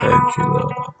Thank you,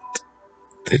 Lord.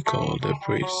 Take all the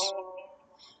praise.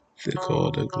 Take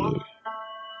all the glory.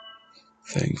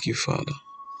 Thank you, Father,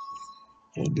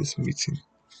 for this meeting.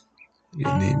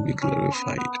 Your name be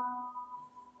glorified.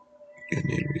 Your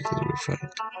name be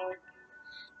glorified.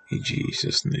 In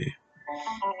Jesus' name.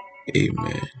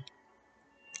 Amen.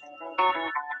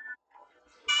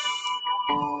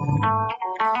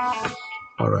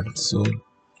 Alright, so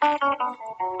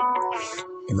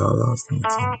in our last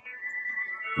meeting,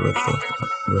 we're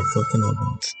talking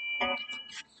about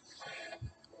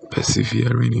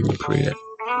persevering in prayer.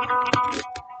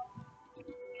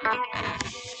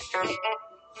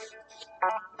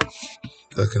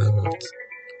 Talking about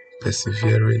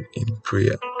persevering in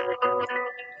prayer,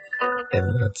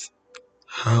 and that's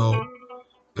how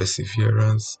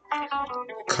perseverance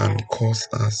can cause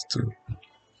us to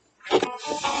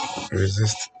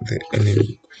resist the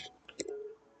enemy.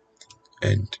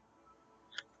 And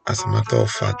as a matter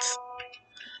of fact,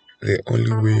 the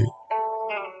only way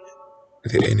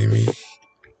the enemy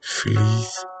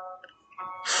flees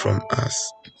from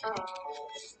us,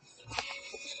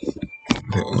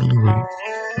 the only way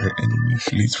the enemy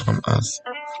flees from us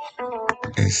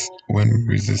is when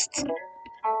we resist.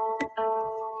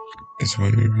 Is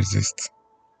when we resist.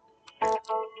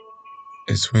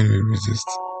 It's when we resist.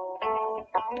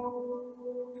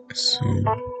 So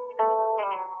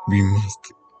we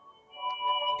must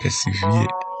persevere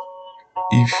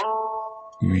if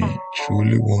we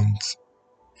truly want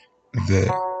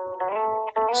the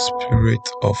spirit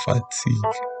of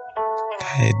fatigue,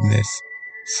 tiredness,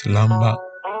 slumber,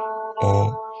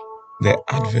 or the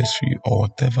adversary, or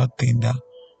whatever thing that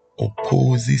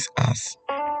opposes us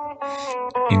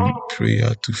in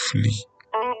prayer to flee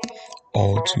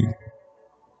or to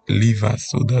leave us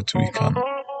so that we can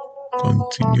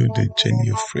continue the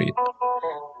journey of prayer.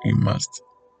 We must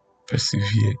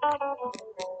persevere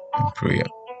in prayer.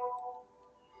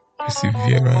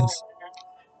 Perseverance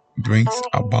brings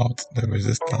about the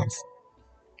resistance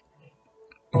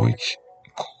which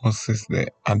causes the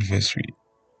adversary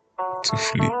to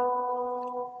flee.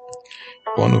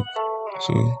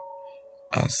 So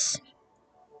as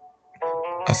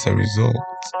a result,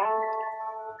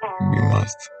 we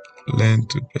must learn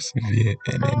to persevere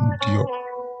and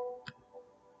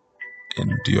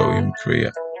endure in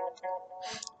prayer,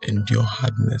 endure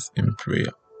hardness in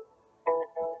prayer,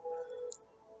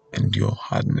 endure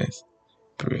hardness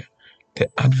in prayer. The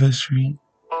adversary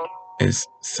is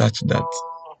such that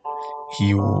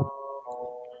he will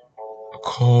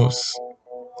cause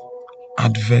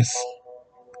adverse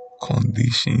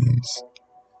conditions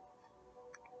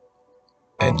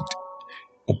and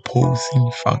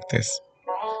opposing factors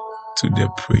to the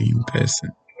praying person.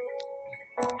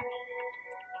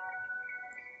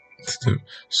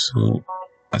 So,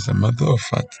 as a matter of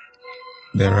fact,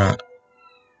 there are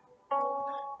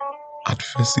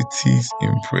adversities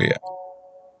in prayer.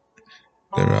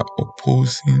 There are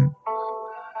opposing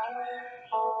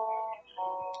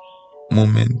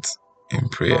moments in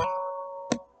prayer.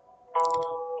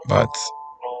 But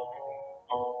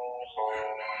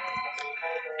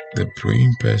the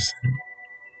praying person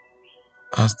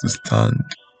has to stand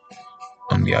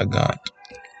on their guard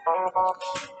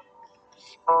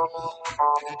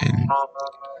and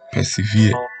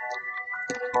persevere.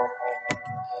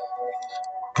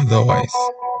 Otherwise,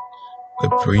 the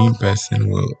praying person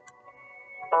will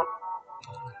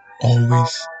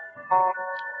always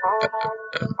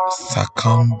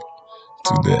succumb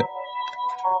to the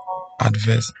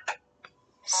adverse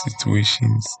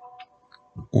situations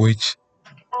which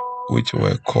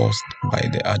were caused by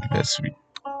the adversary.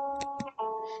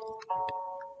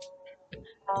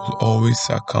 Will always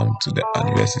succumb to the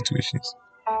adverse situations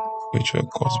which were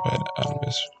caused by the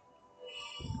adversary.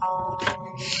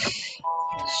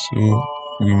 So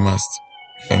we must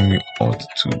and we ought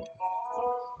to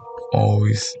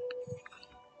always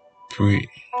pray.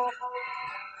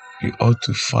 We ought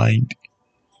to find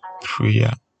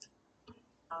prayer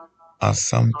as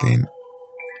something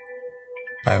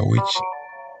by which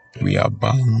we are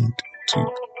bound to.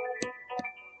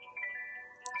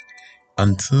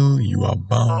 Until you are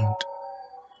bound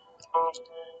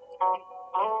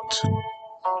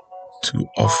to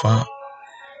offer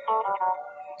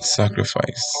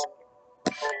sacrifice,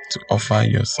 to offer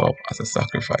yourself as a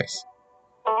sacrifice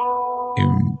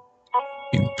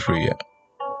in prayer,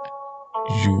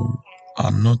 you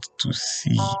are not to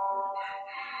see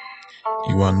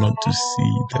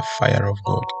the fire of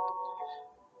God.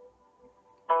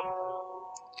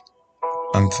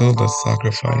 Until the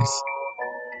sacrifice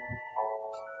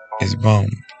is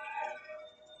bound,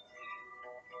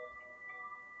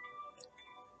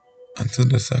 until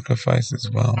the sacrifice is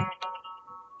bound.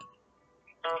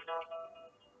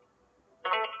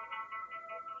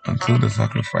 Until the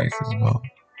sacrifice is bound.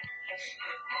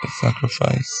 The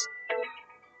sacrifice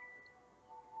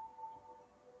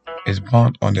is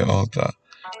bound on the altar.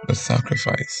 The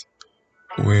sacrifice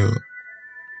will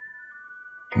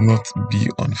not be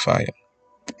on fire.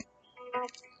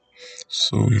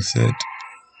 So he said,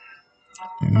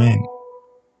 men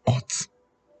ought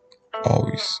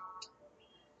always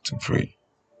to pray.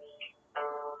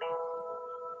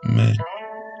 Men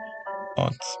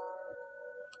ought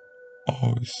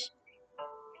always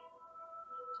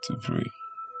to pray.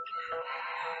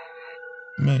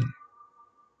 Men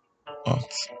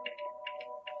ought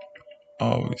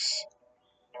always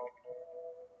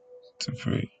to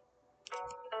pray.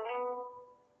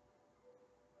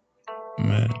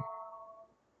 Men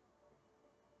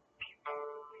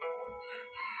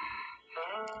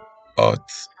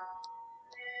ought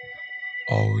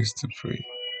always to pray.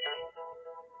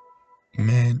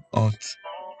 Men ought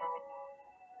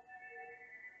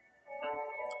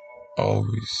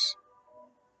always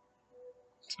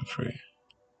to pray.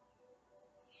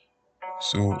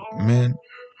 So men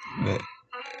that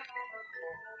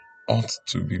ought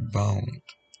to be bound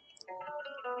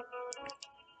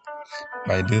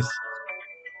by this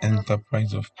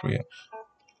enterprise of prayer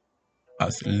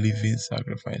as living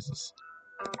sacrifices.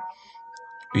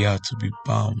 We are to be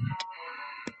bound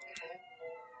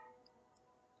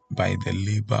by the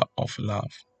labor of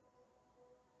love.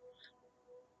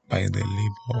 By the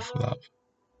labor of love.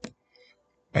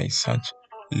 By such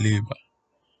labor,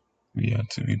 we are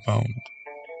to be bound.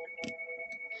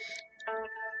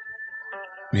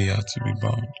 We are to be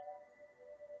bound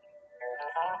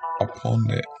upon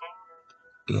the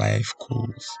life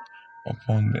coals,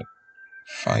 upon the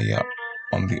fire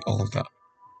on the altar.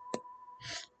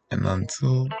 And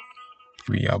until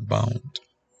we are bound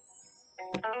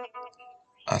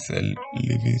as a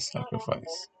living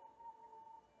sacrifice,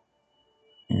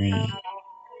 we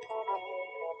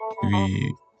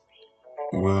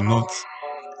will not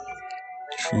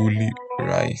truly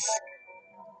rise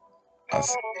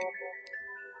as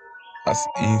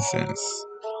incense.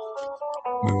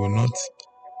 We will not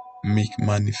make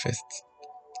manifest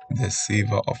the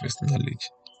savor of his knowledge.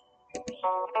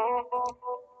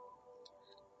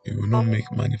 We will not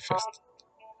make manifest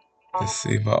the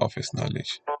savor of his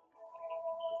knowledge.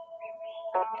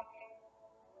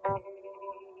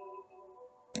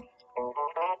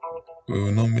 We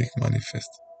will not make manifest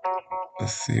the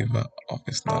savor of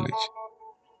his knowledge.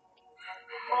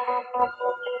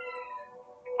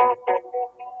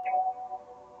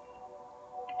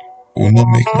 We will not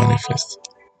make manifest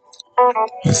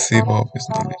the savor of his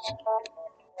knowledge.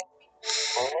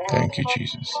 Thank you,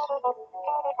 Jesus.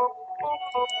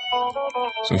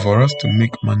 So for us to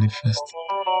make manifest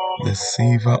the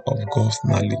savor of God's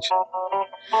knowledge,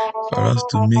 for us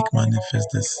to make manifest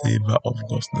the savor of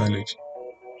God's knowledge,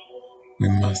 we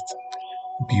must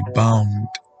be bound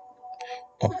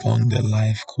upon the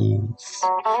life coals,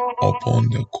 upon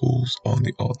the coals on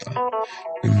the altar.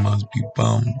 We must be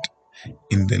bound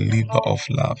in the labor of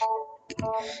love.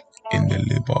 In the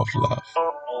labor of love.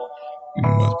 We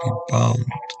must be bound.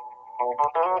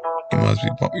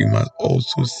 We must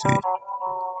also say,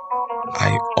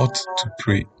 I ought to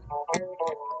pray.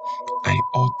 I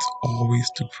ought always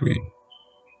to pray.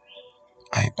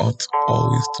 I ought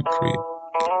always to pray.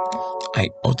 I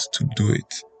ought to do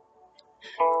it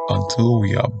until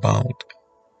we are bound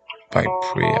by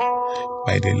prayer,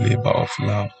 by the labor of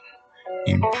love,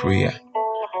 in prayer,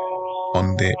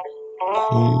 on the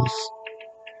coals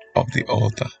of the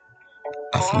altar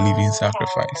as living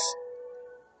sacrifice.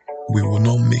 We will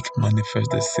not make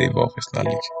manifest the savor of his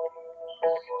knowledge.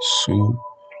 So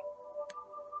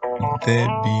there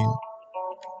being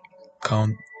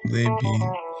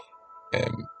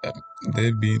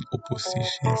there being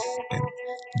oppositions and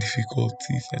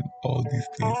difficulties and all these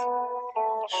things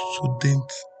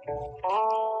shouldn't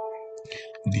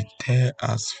deter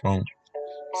us from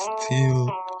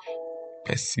still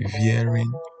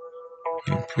persevering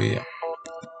in prayer,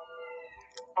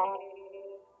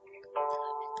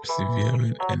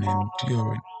 persevering and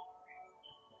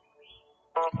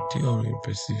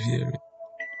persevering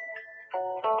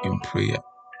in prayer.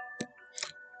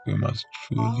 We must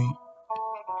truly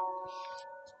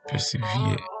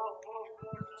persevere,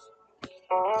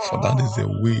 for that is the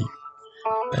way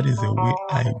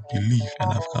I believe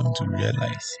and have come to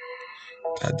realize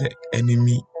that the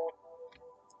enemy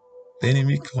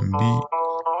can be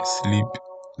asleep,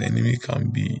 the enemy can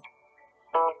be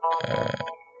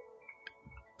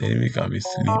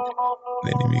sleep,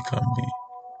 the enemy can be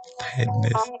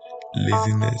tiredness,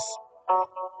 laziness,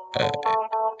 uh,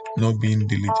 not being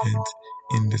diligent,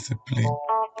 indiscipline,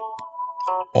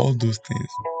 all those things.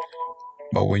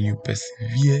 But when you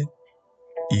persevere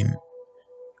in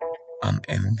an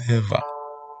endeavor,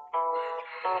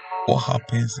 what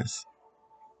happens is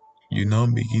you now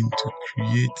begin to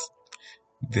create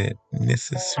the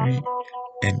necessary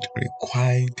and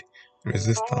required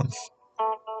resistance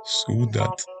so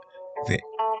that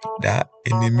that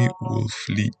enemy will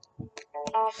flee.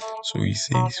 So he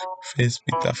says, First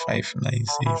Peter 5:9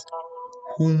 says,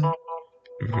 whom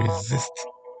resist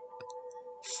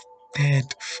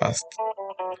steadfast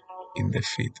in the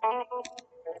faith.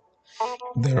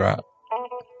 There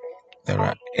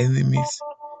are enemies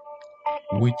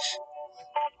which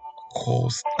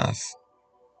cause us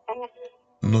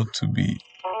not to be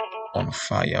on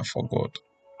fire for God.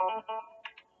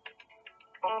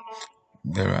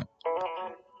 There are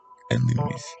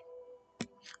enemies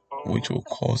which will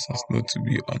cause us not to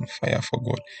be on fire for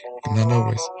God. In other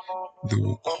words, they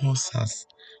will cause us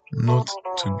not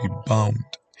to be bound,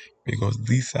 because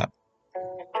these are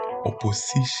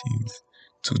oppositions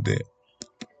to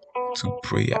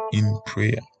prayer, in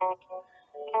prayer.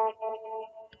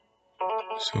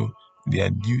 So their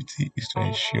duty is to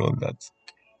ensure that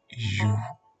you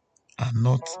are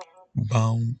not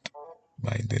bound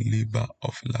by the labor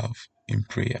of love in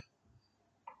prayer.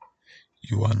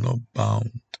 You are not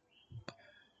bound.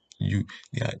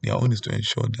 Their own is to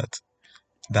ensure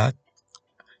that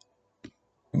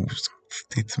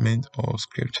statement or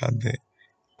scripture there,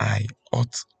 I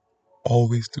ought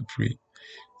always to pray.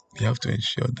 You have to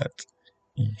ensure that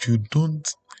you don't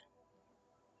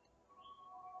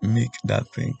make that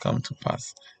thing come to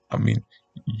pass. I mean,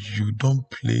 you don't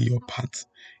play your part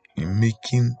in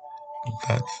making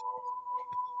that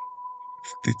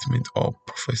statement or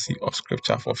prophecy or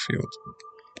scripture fulfilled.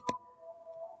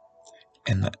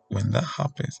 And when that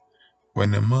happens,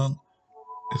 when a man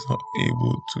is not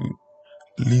able to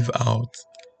live out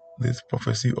this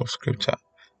prophecy of scripture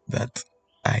that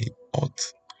I ought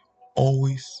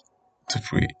always to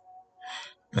pray,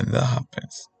 when that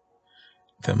happens,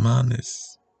 the man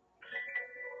is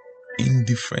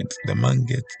indifferent. The man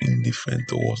gets indifferent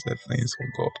towards the things of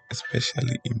God,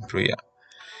 especially in prayer.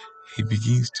 He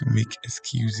begins to make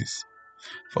excuses.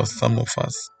 For some of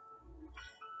us,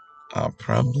 our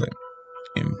problem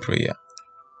in prayer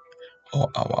or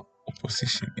our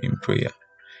opposition in prayer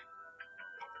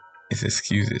is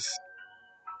excuses.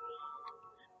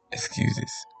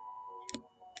 Excuses.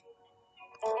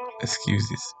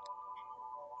 Excuses.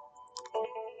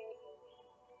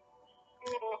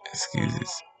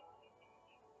 Excuses.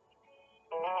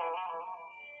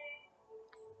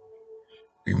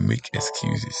 We make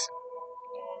excuses.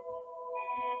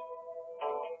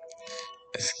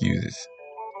 Excuses.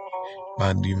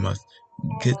 But you must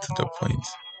get to the point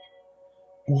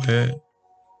where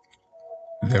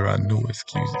there are no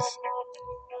excuses.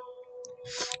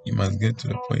 You must get to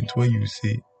the point where you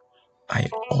say, I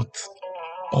ought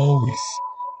always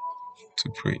to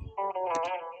pray.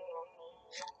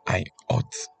 I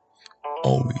ought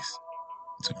always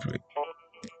to pray.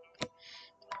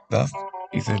 That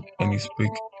he said when he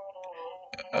spoke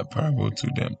a parable to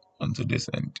them unto this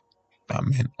end, that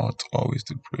men ought always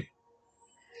to pray.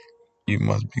 You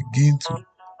must begin to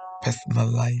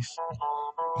personalize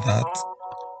that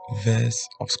verse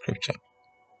of scripture.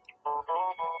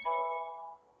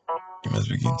 You must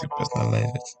begin to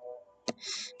personalize it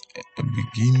and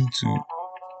begin to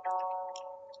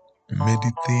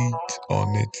meditate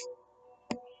on it.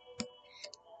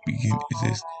 It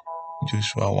says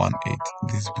Joshua 1:8,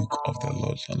 this book of the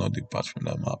Lord shall not depart from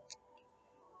thy mouth,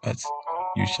 but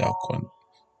you shall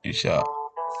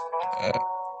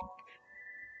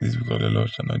this book of the Lord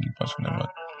shall not depart from thy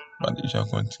mouth, but you shall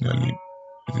continually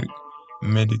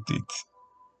meditate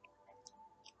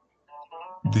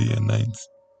day and night,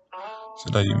 so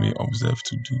that you may observe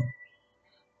to do.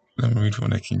 Let me read from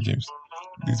the King James.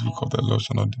 This book of the Lord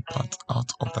shall not depart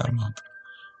out of thy mouth,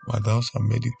 but thou shalt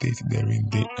meditate therein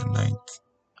day and night,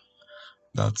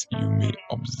 that you may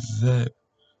observe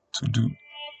to do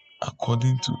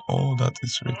according to all that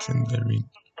is written therein.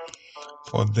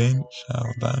 For then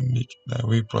shall thou make thy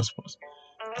way prosperous,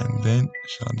 and then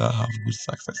shall thou have good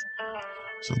success.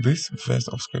 So this verse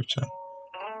of scripture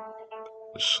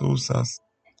shows us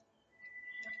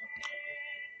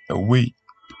a way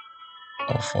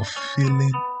of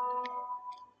fulfilling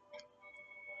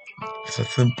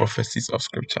certain prophecies of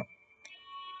scripture,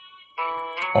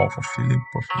 or fulfilling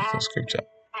prophecies of scripture.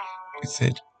 It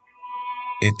said,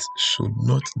 it should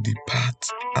not depart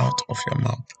out of your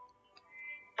mouth,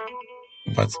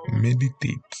 but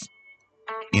meditate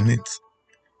in it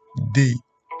day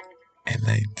and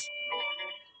night.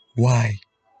 Why?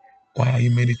 Why are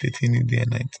you meditating in day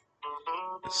and night?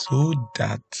 So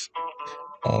that,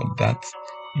 or that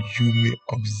you may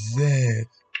observe.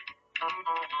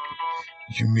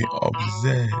 You may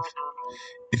observe.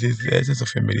 It is the essence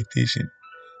of a meditation.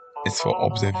 It's for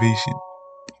observation.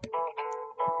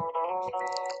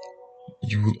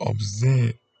 You will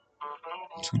observe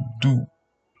to do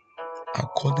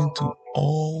according to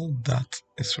all that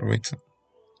is written.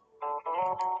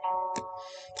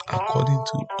 According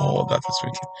to all that is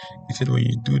written. He said when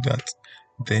you do that,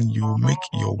 then you will make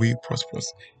your way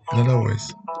prosperous. In other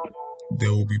words,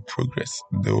 there will be progress,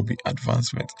 there will be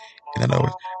advancement. In other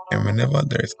words, and whenever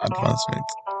there is advancement,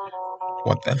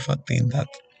 whatever thing that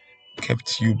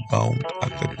kept you bound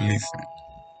at the place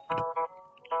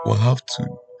will have to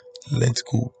let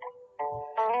go.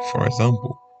 For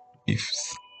example, if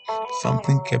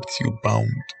something kept you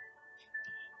bound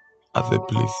at a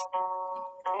place,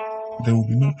 there will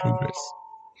be no progress,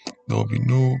 there will be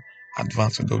no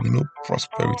advancement, there will be no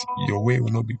prosperity. Your way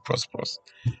will not be prosperous.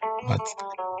 But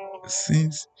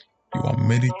since you are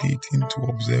meditating to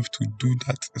observe to do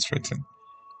that is written,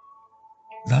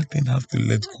 that thing has to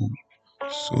let go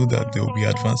so that there will be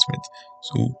advancement.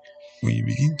 So when you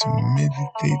begin to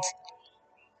meditate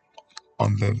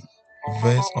on the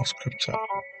verse of scripture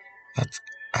that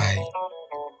I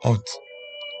ought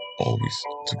always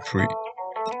to pray,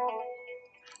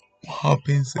 what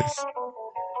happens is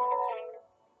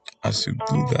as you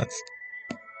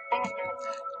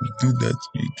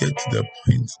get to the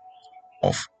point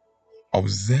of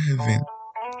observing.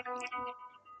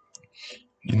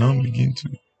 You now begin to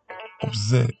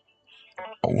observe.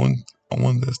 I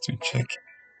want us to check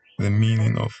the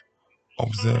meaning of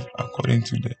observe according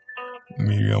to the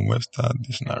Merriam-Webster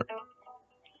dictionary.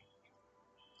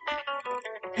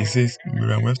 It says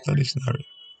Merriam-Webster dictionary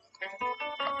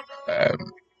um,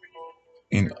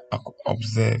 in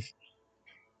observe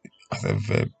as a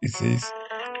verb, it says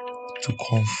to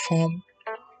conform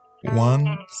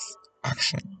one's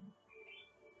action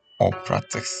or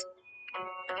practice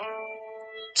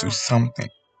to something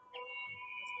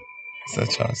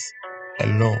such as a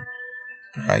law,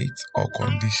 right, or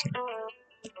condition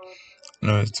in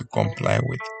order to comply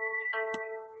with,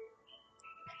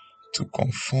 to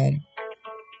conform.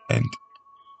 And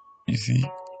you see,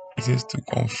 it says to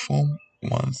conform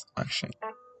one's action.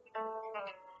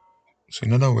 So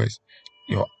in other words,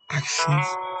 your actions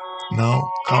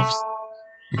now comes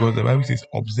because the Bible says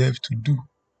observe to do.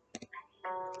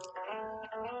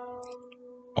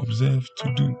 Observe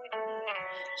to do.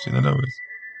 So in other words,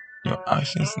 your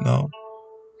actions now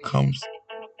comes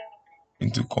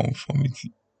into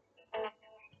conformity.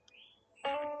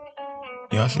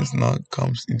 Your actions now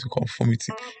comes into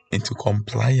conformity, into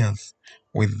compliance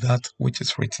with that which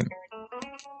is written.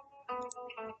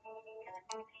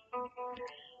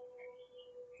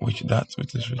 Which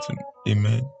is written.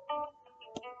 Amen.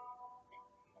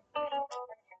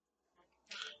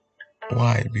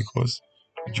 Why? Because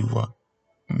you are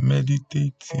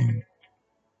meditating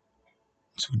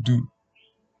to do.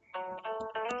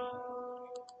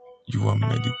 You are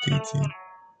meditating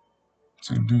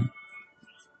to do.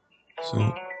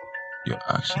 So your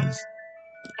actions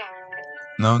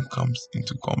now comes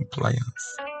into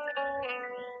compliance.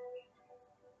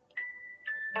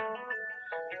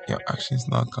 Your actions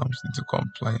now comes into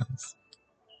compliance.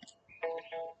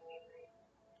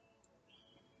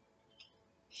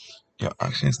 Your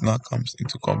actions now comes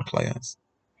into compliance.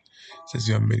 Says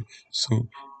you are made. So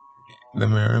the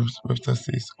Merriam-Webster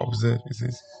says observe. It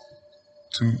says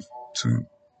to to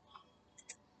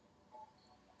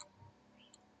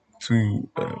to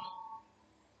uh,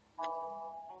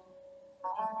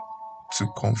 to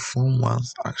conform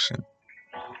one's action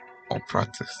or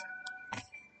practice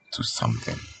to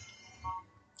something.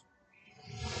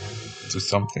 To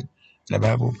something. The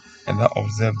Bible, and that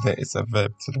observe there is a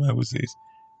verb. So the Bible says,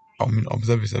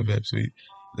 observe is a verb. So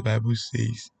the Bible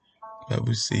says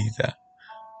that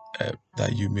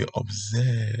that you may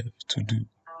observe to do.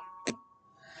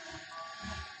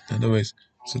 In other words,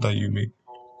 so that you may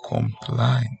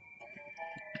comply.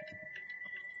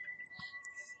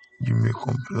 You may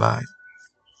comply.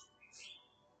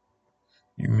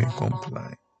 You may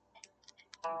comply.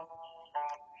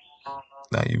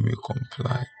 That you may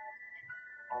comply.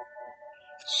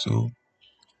 So,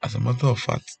 as a matter of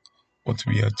fact, what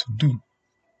we are to do,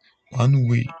 one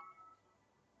way,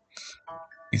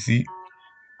 you see,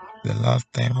 the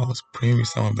last time I was praying with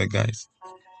some of the guys,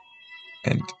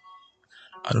 and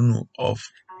I don't know, of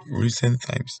recent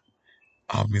times,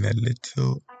 I've been a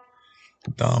little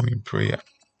down in prayer,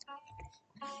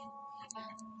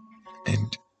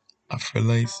 and I've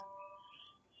realized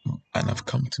and I've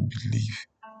come to believe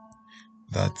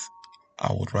that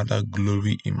I would rather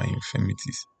glory in my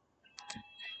infirmities.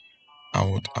 I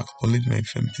would acknowledge my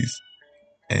infirmities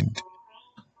and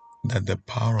that the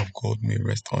power of God may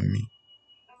rest on me.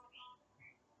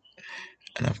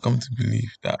 And I've come to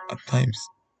believe that at times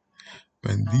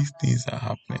when these things are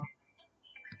happening,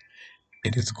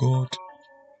 it is God,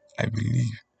 I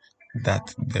believe,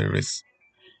 that there is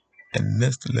a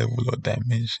next level or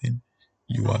dimension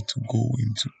you are to go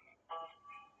into.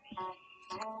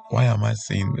 Why am I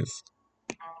saying this?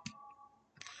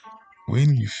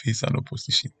 When you face an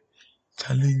opposition,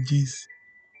 challenges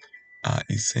are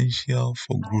essential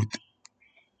for growth.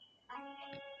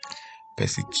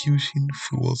 Persecution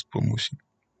fuels promotion.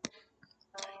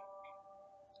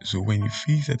 So when you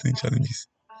face certain challenges,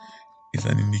 it's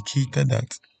an indicator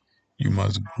that you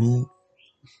must grow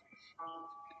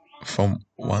from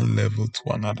one level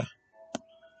to another.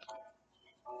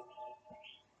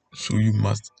 So you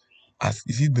must, as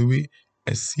you see the way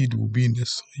a seed will be in the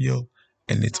soil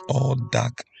and it's all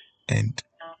dark and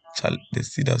the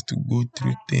seed has to go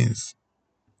through things.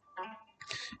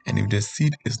 And if the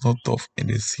seed is not tough and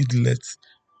the seed lets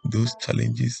those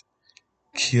challenges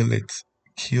kill it,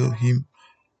 kill him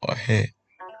or her,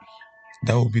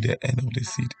 that will be the end of the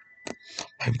seed.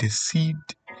 But if the seed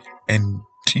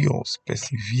endures,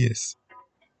 perseveres,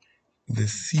 the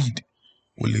seed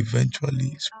will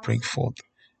eventually spring forth.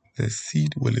 The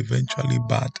seed will eventually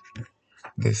bud.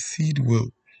 The seed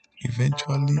will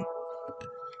eventually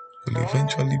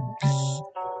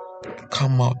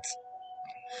come out.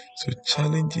 So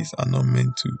challenges are not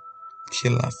meant to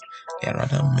kill us. They are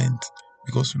rather meant,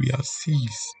 because we are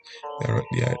seeds, they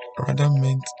are rather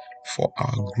meant for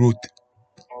our growth.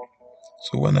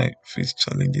 So when I face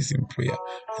challenges in prayer,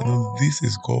 I know this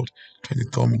is God trying to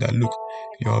tell me that, look,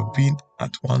 you have been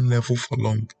at one level for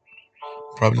long.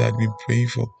 Probably I've been praying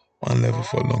for one level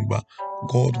for long, but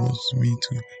God wants me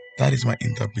to. That is my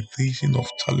interpretation of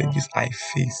challenges I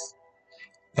face.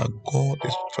 That God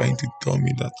is trying to tell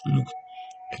me that, look,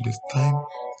 it is time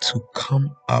to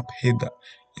come up hither.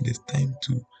 It is time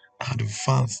to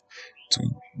advance, to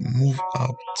move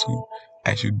up,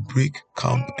 I should break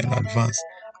camp and advance.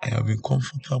 I have been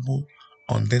comfortable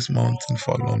on this mountain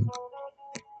for long.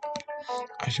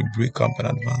 I should break camp and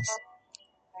advance.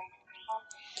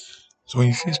 So when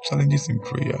you face challenges in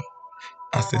prayer,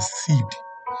 as a seed,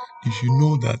 you should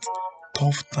know that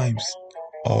tough times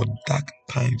or dark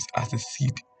times as a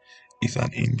seed is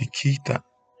an indicator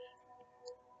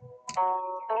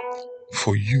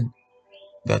for you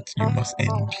that you must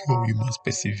endure, you must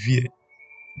persevere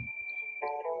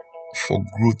for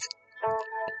growth,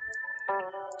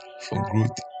 for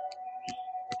growth,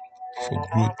 for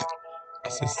growth.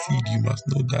 As a seed, you must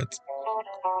know that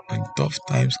when tough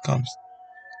times comes,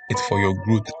 it's for your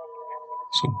growth.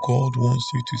 So God wants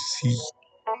you to see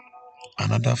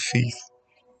another phase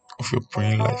of your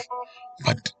praying life,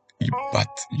 but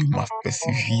you must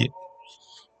persevere.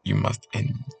 You must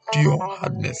endure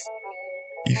hardness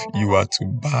if you are to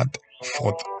bud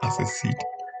forth as a seed.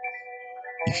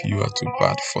 If you are to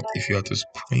bud forth, if you are to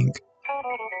spring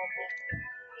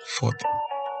forth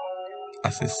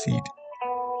as a seed.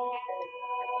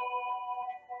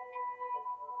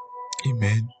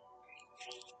 Amen.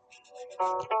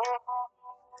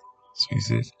 So he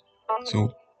says,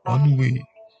 so one way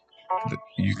that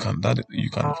you can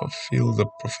fulfill the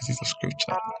prophecies of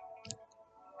scripture,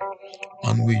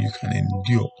 one way you can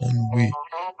endure, one way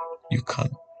you can,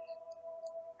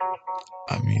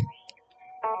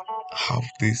 have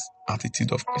this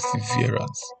attitude of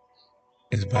perseverance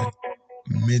is by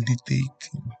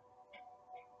meditating,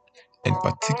 and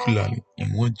particularly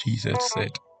in what Jesus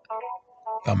said,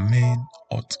 that men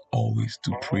ought always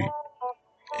to pray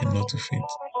and not to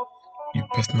faint. You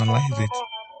personalize it.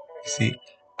 You say,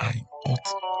 I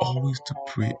ought always to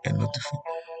pray and not to faint.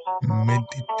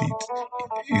 Meditate.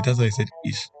 That's why I said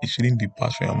it shouldn't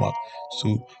depart from your mouth.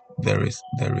 So there is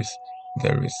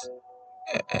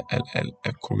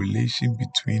a correlation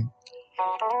between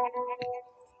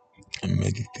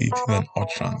meditating and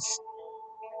utterance.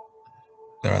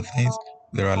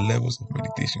 There are levels of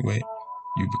meditation where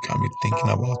you can be thinking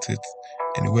about it,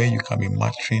 and where you can be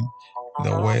muttering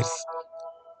the words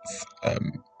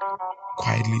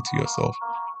quietly to yourself,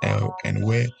 and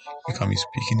where you can be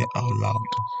speaking it out loud.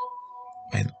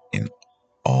 And in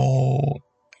all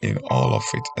of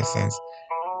its essence,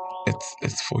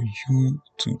 it's for you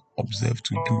to observe,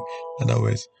 to do. In other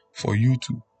words, for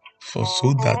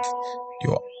so that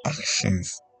your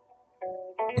actions,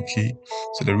 okay,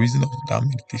 so the reason of that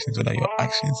meditation is so that your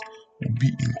actions will be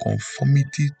in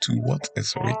conformity to what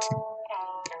is written,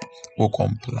 will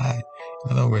comply.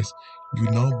 In other words, you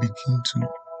now begin to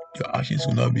Your actions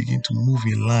will now begin to move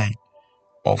in line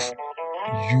of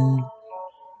you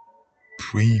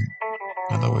praying.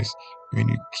 In other words, when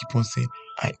you keep on saying,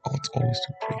 I ought always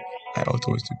to pray, I ought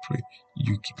always to pray,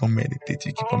 you keep on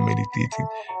meditating,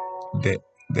 the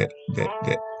the the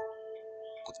the,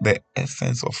 the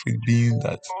essence of it being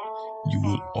that you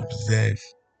will observe.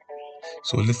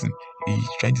 So listen, he's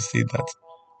trying to say that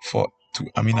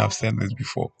I've said this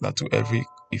before, that to every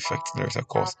effect there is a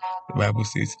cause. The Bible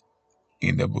says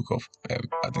in the book of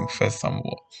I think First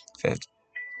Samuel says,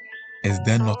 is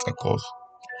there not a cause?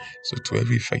 So to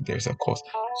every effect there is a cause.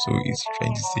 So he's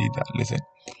trying to say that, listen,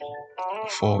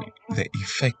 for the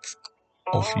effect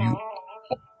of you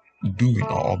doing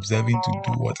or observing to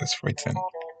do what is written,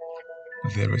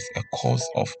 there is a cause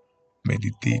of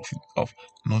meditating, of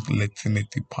not letting it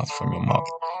depart from your mouth.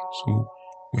 So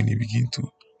when you begin to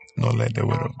not let the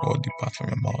word of God depart from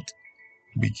your mouth,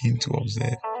 begin to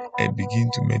observe and begin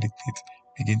to meditate,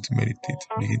 begin to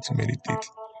meditate.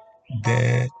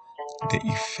 There, the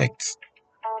effect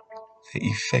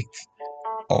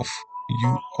of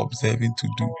you observing to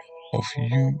do, of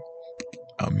you,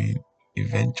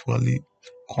 eventually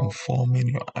conforming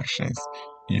your actions,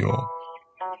 your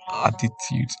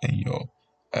attitudes, and your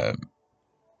um,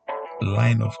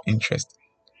 line of interest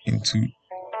into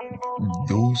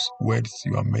those words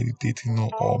you are meditating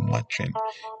on or matching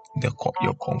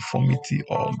your conformity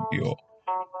or your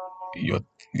your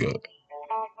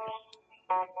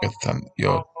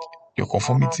your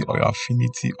conformity or your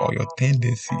affinity or your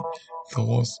tendency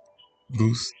towards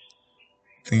those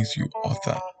things you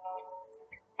utter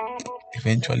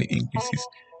eventually increases,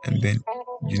 and then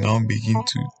you now begin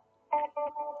to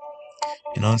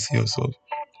see yourself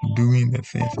doing the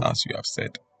things as you have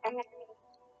said.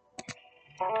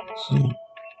 So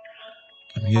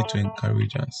I'm here to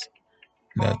encourage us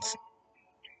that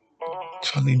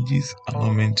challenges are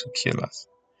not meant to kill us.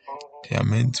 They are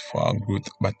meant for our growth,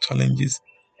 but challenges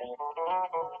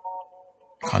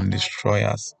can destroy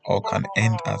us or can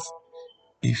end us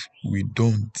if we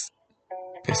don't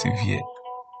persevere,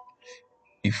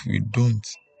 if we don't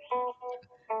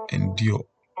endure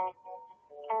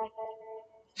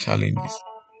challenges.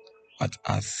 But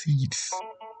as seeds,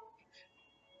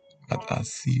 but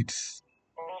as seeds,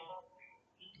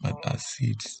 but as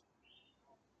seeds,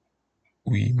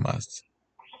 we must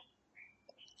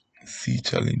see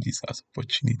challenges as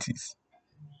opportunities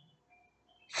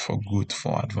for growth,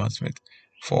 for advancement,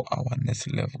 for our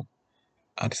next level.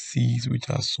 As seeds which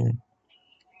are sown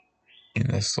in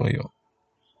the soil,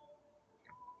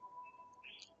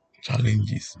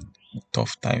 challenges,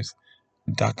 tough times,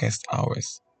 darkest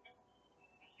hours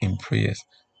in prayers.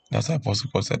 That's why Apostle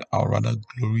Paul said, I'll rather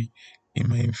glory in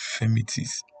my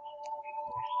infirmities,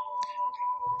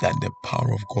 that the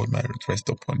power of God might rest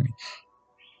upon me.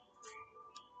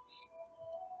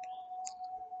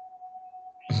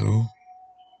 So,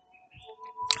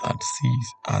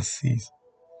 as seeds,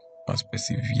 must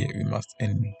persevere, we must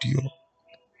endure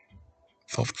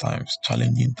tough times,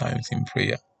 challenging times in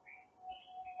prayer.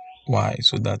 Why?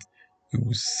 So that we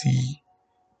will see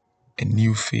a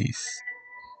new face,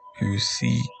 we will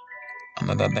see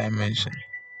another dimension,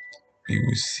 we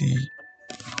will see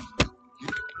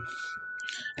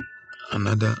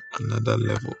another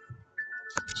level,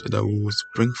 so that we will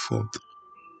spring forth,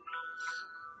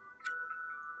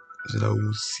 so that we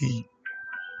will see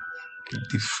a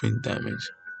different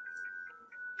dimension.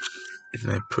 It's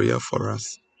my prayer for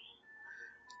us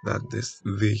that this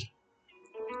day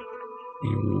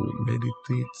we will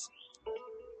meditate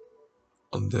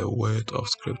on the word of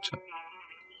scripture.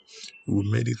 We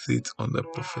will meditate on the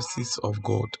prophecies of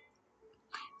God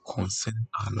concerning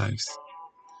our lives.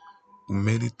 We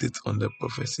meditate on the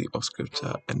prophecy of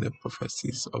scripture and the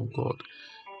prophecies of God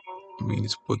being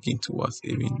spoken to us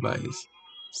even by his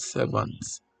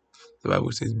servants. The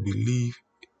Bible says, believe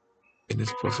in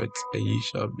his prophets and ye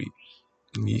shall be,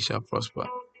 and ye shall prosper.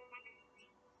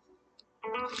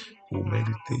 We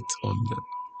meditate on the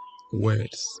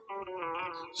words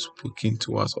spoken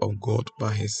to us of God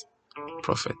by his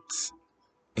prophets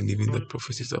and even the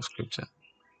prophecies of scripture.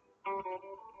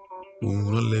 We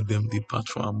will not let them depart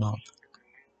from our mouth.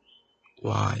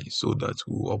 Why? So that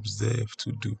we will observe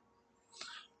to do.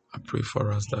 I pray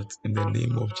for us that in the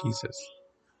name of Jesus,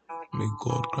 may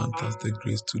God grant us the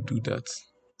grace to do that.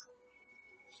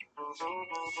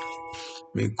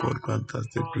 May God grant us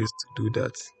the grace to do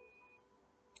that.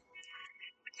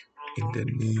 In the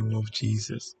name of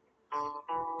Jesus,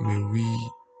 may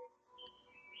we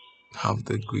have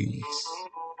the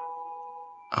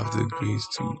grace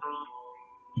to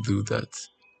do that,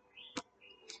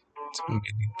 to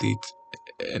meditate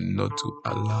and not to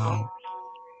allow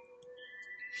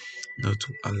not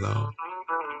to allow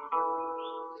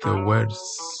the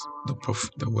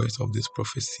words of this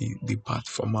prophecy depart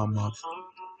from our mouth,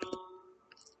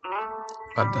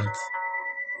 but that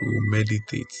we will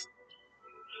meditate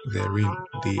therein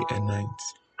day and night.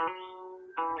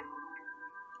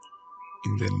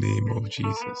 In the name of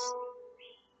Jesus.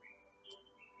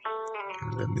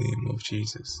 In the name of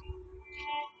Jesus.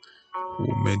 We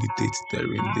will meditate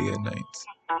therein day and night.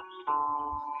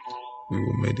 We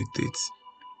will meditate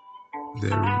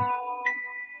therein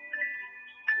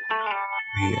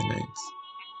day and night.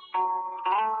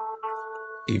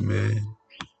 Amen.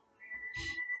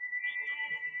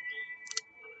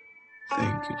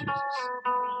 Thank you, Jesus.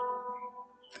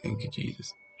 Thank you,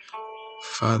 Jesus.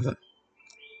 Father,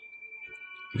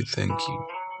 we thank you.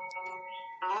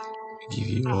 We give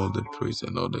you all the praise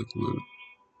and all the glory.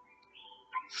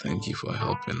 Thank you for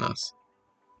helping us.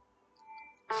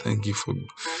 Thank you for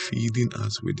feeding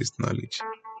us with this knowledge.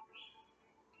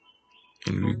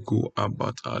 And we go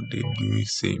about our day doing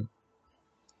same.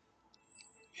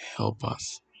 Help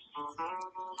us,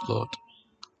 Lord.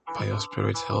 By your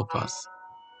Spirit, help us.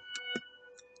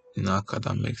 In our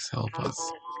academics, help us.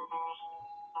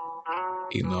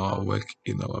 In our work,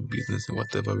 in our business, in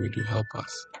whatever we do, help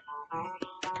us.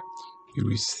 We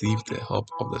receive the help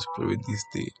of the Spirit this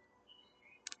day,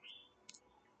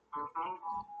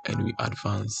 and we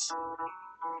advance.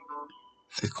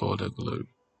 Take all the glory.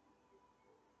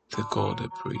 Take all the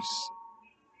praise.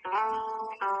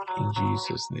 In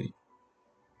Jesus' name.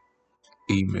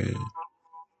 Amen.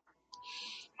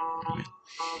 Amen.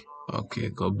 Okay,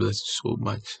 God bless you so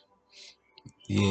much.